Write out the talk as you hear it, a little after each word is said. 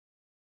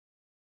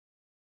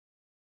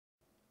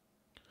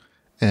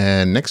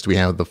And next we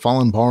have The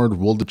Fallen Bard,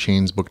 World of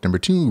Chains, book number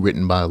 2,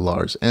 written by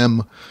Lars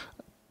M.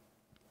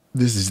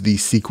 This is the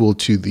sequel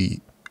to the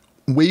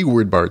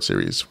Wayward Bard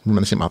series from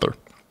the same author.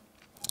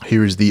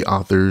 Here's the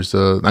author's,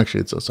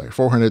 actually it's,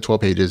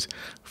 412 pages,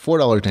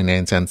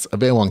 $4.99,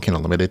 available on Kindle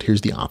Unlimited.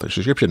 Here's the author's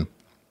description.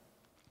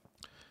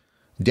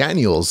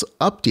 Daniel's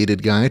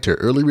updated guide to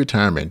early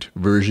retirement,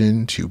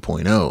 version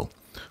 2.0.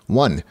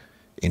 1.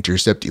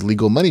 Intercept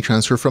illegal money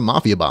transfer from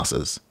mafia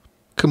bosses.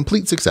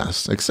 Complete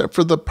success, except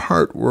for the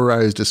part where I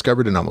was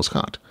discovered and almost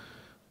caught.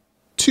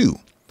 2.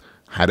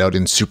 Hide out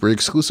in super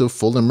exclusive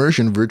full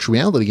immersion virtual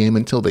reality game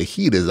until the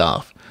heat is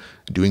off.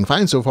 Doing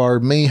fine so far,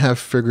 may have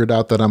figured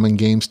out that I'm in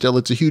game still.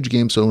 It's a huge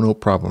game, so no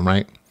problem,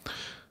 right?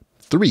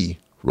 3.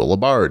 Roll a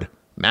bard.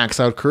 Max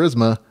out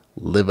charisma.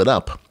 Live it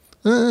up.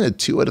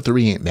 2 out of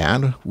 3 ain't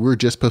bad. We're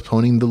just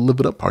postponing the live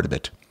it up part of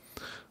it.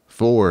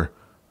 4.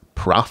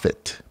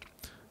 Profit.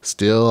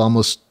 Still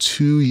almost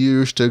 2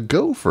 years to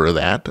go for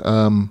that.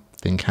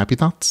 Think happy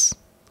thoughts?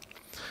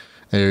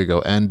 There you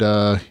go.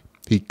 And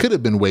he could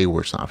have been way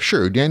worse off.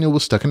 Sure, Daniel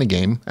was stuck in a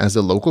game as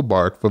a local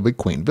bard for a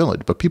quaint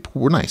village, but people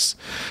were nice.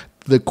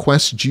 The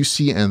quest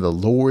juicy and the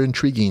lore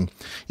intriguing.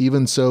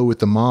 Even so, with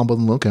the mob on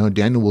the lookout,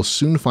 Daniel will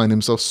soon find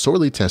himself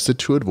sorely tested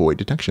to avoid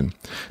detection.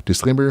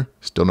 Disclaimer,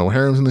 still no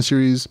harems in the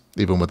series,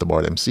 even with the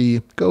Bard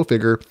MC. Go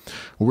figure.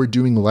 We're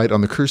doing light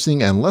on the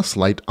cursing and less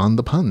light on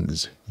the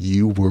puns.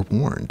 You were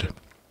warned.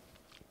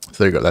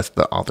 So there you go. That's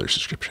the author's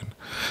description.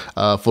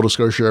 Full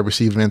disclosure, I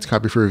received an advance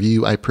copy for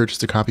review. I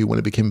purchased a copy when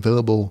it became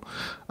available.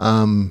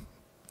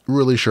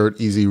 Really short,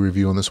 easy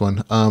review on this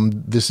one.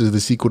 This is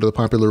the sequel to the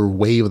popular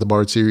Wave of the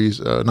Bard series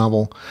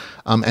novel,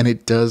 and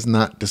it does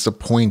not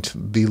disappoint.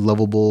 The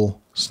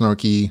lovable,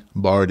 snarky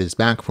Bard is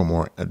back for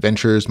more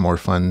adventures, more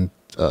fun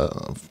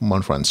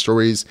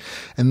stories,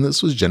 and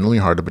this was generally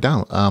hard to put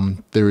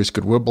down. There is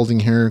good world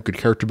building here, good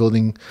character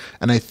building,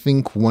 and I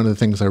think one of the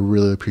things I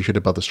really appreciate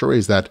about the story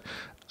is that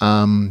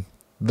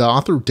the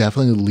author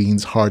definitely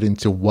leans hard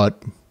into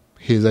what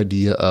his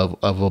idea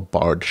of a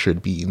bard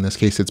should be. In this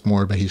case, it's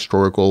more of a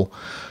historical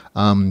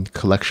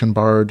collection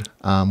bard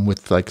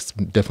with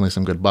definitely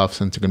some good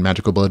buffs and some good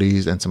magical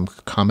abilities and some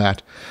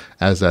combat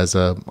as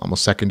a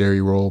almost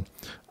secondary role.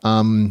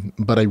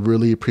 But I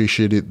really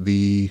appreciated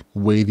the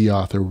way the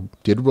author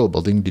did world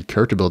building, did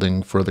character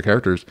building for the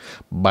characters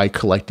by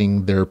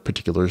collecting their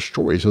particular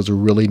stories. So it was a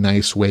really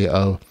nice way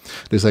of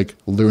just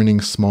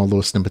learning small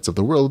little snippets of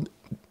the world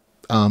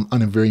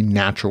on a very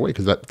natural way,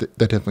 because that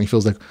definitely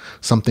feels like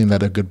something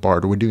that a good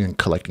bard would do, in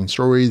collecting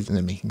stories and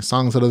then making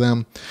songs out of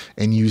them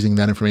and using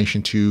that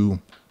information to,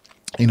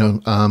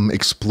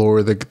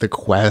 explore the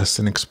quest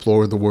and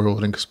explore the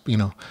world and,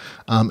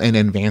 and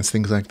advance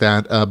things like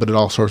that. But it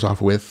all starts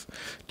off with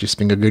just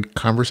being a good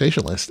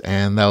conversationalist.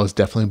 And that was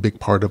definitely a big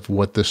part of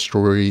what the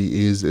story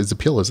is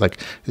appeal is.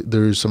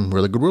 There's some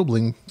really good world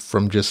building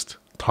from just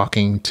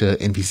talking to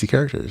NPC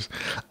characters.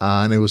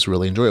 And it was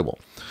really enjoyable.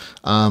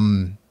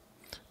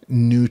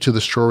 New to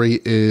the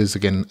story is,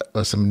 again,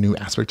 some new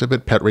aspects of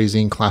it. Pet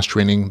raising, class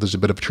training. There's a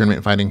bit of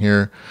tournament fighting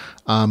here.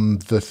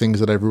 The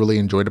things that I've really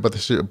enjoyed about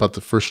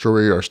the first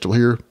story are still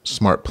here.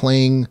 Smart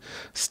playing,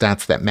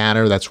 stats that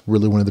matter. That's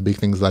really one of the big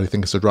things that I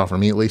think is a draw for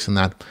me, at least, in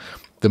that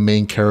the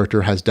main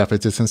character has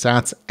deficits in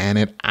stats, and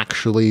it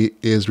actually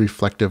is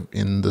reflective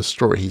in the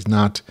story. He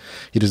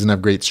doesn't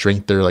have great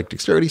strength there, like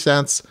dexterity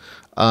stats,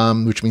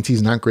 which means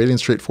he's not great in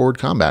straightforward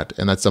combat,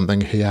 and that's something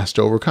he has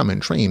to overcome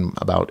and train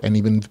about. And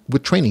even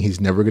with training,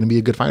 he's never going to be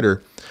a good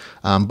fighter,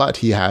 but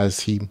he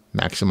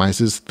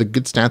maximizes the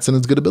good stats and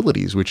his good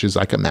abilities, which is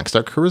like a maxed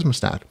out charisma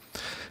stat,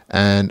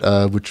 and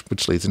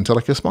which leads into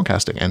a small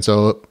casting. And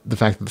so the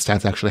fact that the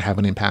stats actually have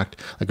an impact,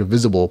 like a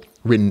visible,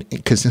 written,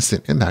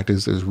 consistent impact,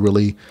 is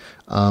really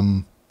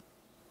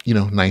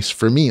nice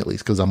for me, at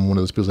least, because I'm one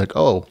of those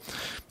people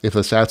if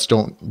the stats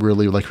don't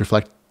really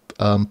reflect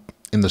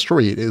in the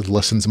story, it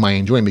lessens my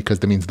enjoyment, because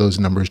that means those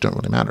numbers don't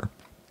really matter.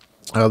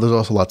 There's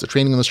also lots of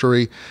training in the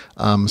story,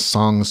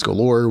 songs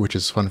galore, which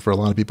is fun for a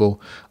lot of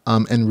people,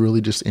 and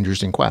really just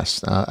interesting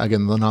quests.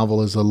 Again, the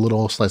novel is a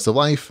little slice of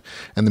life,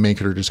 and the main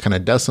character just kind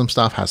of does some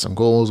stuff, has some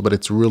goals, but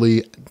it's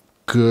really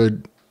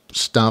good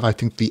stuff. I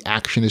think the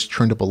action is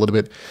turned up a little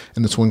bit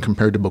in this one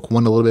compared to book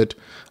 1 a little bit.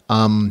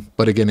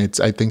 But again,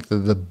 I think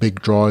the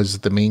big draw is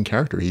the main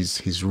character.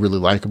 He's really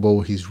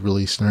likable. He's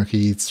really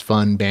snarky. It's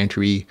fun,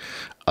 bantery,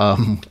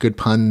 good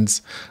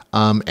puns.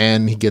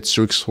 And he gets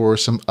to explore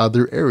some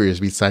other areas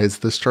besides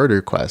the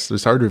starter quest, the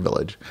starter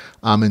village.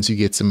 And so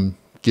you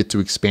get to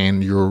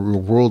expand your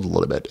world a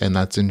little bit, and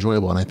that's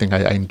enjoyable. And I think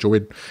I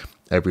enjoyed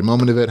every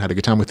moment of it, had a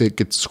good time with it.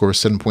 Gets score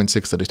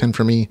 7.6 out of 10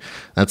 for me.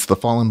 That's The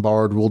Fallen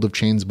Bard, World of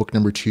Chains, book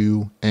number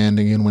 2. And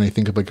again, when I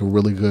think of a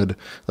really good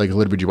a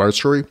LitRPG Bard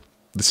story,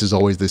 this is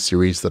always the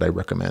series that I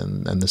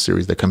recommend and the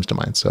series that comes to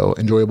mind. So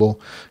enjoyable.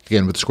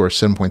 Again, with the score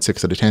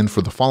 7.6 out of 10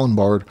 for The Fallen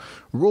Bard,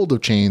 World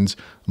of Chains,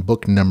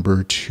 book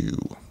number 2.